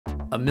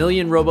A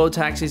million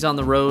robo-taxis on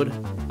the road,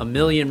 a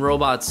million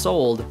robots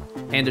sold,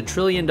 and $1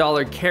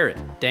 trillion carrot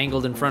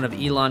dangled in front of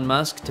Elon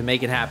Musk to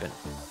make it happen.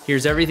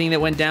 Here's everything that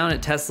went down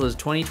at Tesla's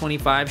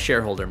 2025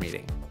 shareholder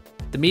meeting.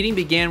 The meeting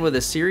began with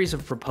a series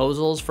of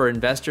proposals for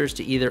investors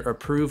to either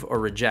approve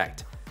or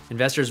reject.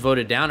 Investors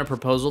voted down a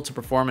proposal to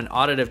perform an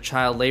audit of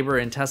child labor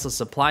in Tesla's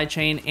supply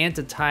chain and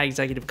to tie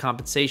executive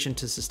compensation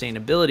to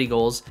sustainability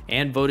goals,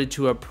 and voted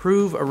to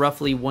approve a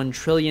roughly $1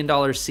 trillion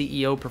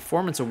CEO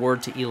performance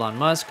award to Elon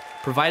Musk,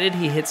 provided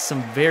he hits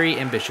some very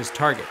ambitious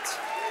targets.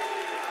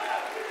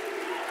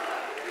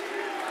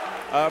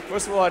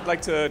 First of all, I'd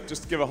like to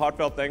just give a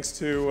heartfelt thanks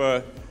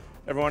to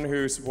everyone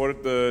who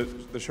supported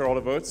the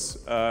shareholder votes.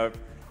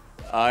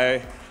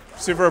 I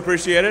super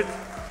appreciate it.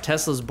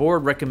 Tesla's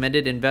board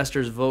recommended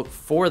investors vote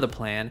for the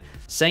plan,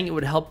 saying it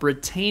would help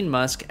retain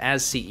Musk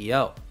as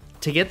CEO.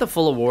 To get the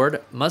full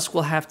award, Musk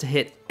will have to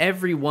hit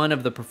every one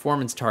of the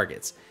performance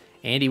targets,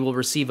 and he will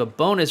receive a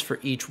bonus for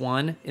each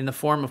one in the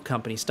form of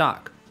company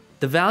stock.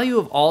 The value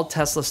of all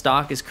Tesla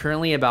stock is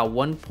currently about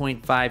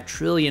 $1.5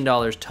 trillion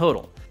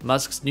total.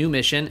 Musk's new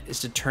mission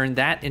is to turn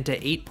that into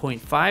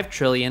 $8.5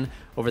 trillion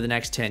over the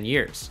next 10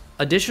 years.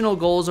 Additional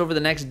goals over the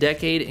next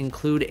decade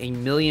include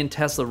 1 million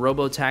Tesla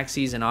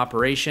robo-taxis in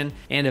operation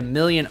and 1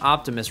 million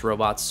Optimus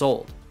Robots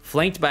sold.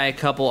 Flanked by a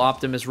couple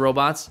Optimus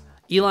Robots,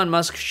 Elon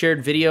Musk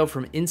shared video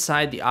from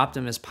inside the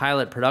Optimus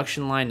pilot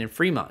production line in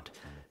Fremont,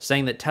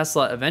 saying that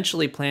Tesla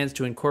eventually plans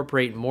to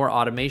incorporate more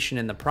automation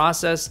in the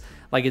process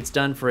like it's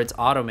done for its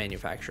auto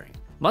manufacturing.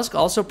 Musk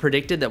also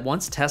predicted that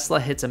once Tesla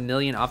hits 1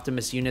 million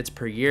Optimus units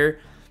per year,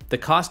 the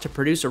cost to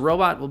produce a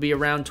robot will be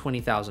around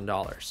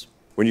 $20,000.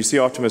 When you see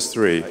Optimus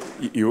 3,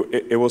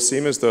 it will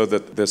seem as though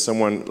that there's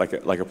someone like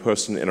a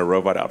person in a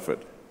robot outfit,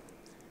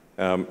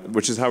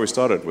 which is how we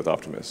started with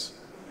Optimus.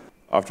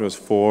 Optimus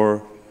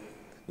 4,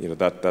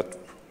 that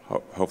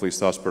hopefully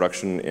starts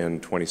production in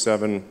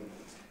 27,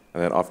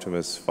 and then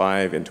Optimus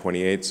 5 in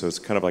 28, so it's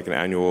kind of like an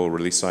annual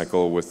release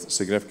cycle with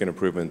significant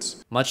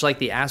improvements. Much like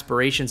the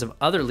aspirations of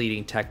other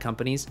leading tech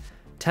companies,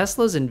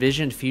 Tesla's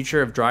envisioned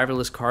future of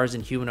driverless cars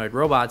and humanoid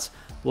robots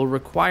will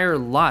require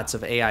lots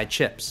of AI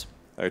chips.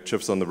 I have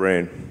chips on the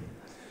brain.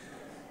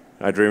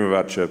 I dream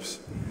about chips,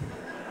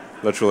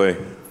 literally.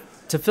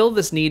 To fill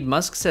this need,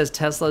 Musk says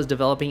Tesla is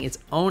developing its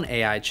own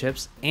AI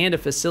chips and a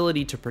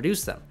facility to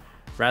produce them,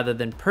 rather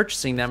than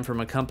purchasing them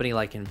from a company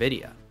like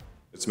NVIDIA.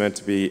 It's meant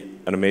to be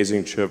an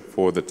amazing chip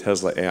for the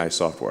Tesla AI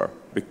software.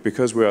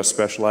 Because we are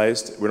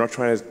specialized, we're not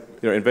trying to,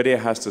 NVIDIA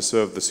has to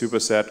serve the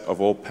superset of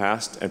all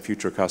past and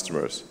future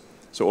customers.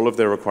 So all of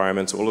their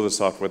requirements, all of the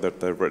software that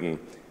they've written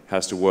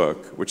has to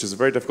work, which is a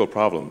very difficult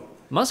problem.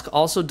 Musk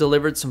also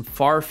delivered some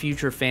far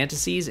future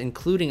fantasies,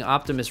 including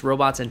Optimus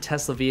Robots and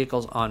Tesla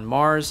vehicles on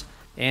Mars,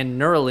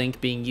 and Neuralink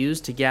being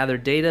used to gather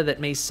data that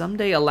may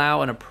someday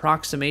allow an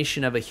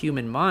approximation of a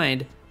human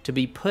mind to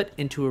be put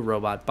into a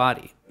robot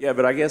body. Yeah,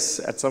 but I guess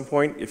at some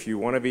point, if you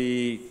want to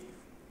be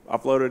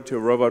uploaded to a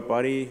robot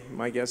body,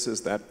 my guess is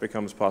that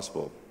becomes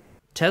possible.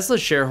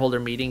 Tesla's shareholder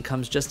meeting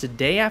comes just a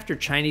day after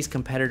Chinese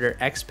competitor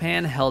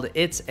Xpeng held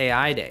its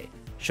AI Day,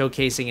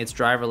 showcasing its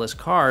driverless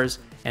cars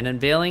and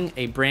unveiling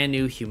a brand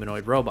new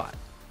humanoid robot.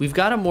 We've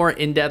got a more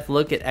in-depth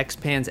look at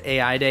Xpeng's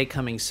AI Day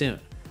coming soon.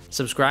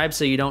 Subscribe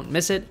so you don't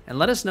miss it, and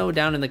let us know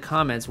down in the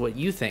comments what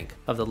you think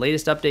of the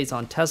latest updates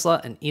on Tesla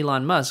and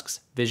Elon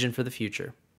Musk's vision for the future.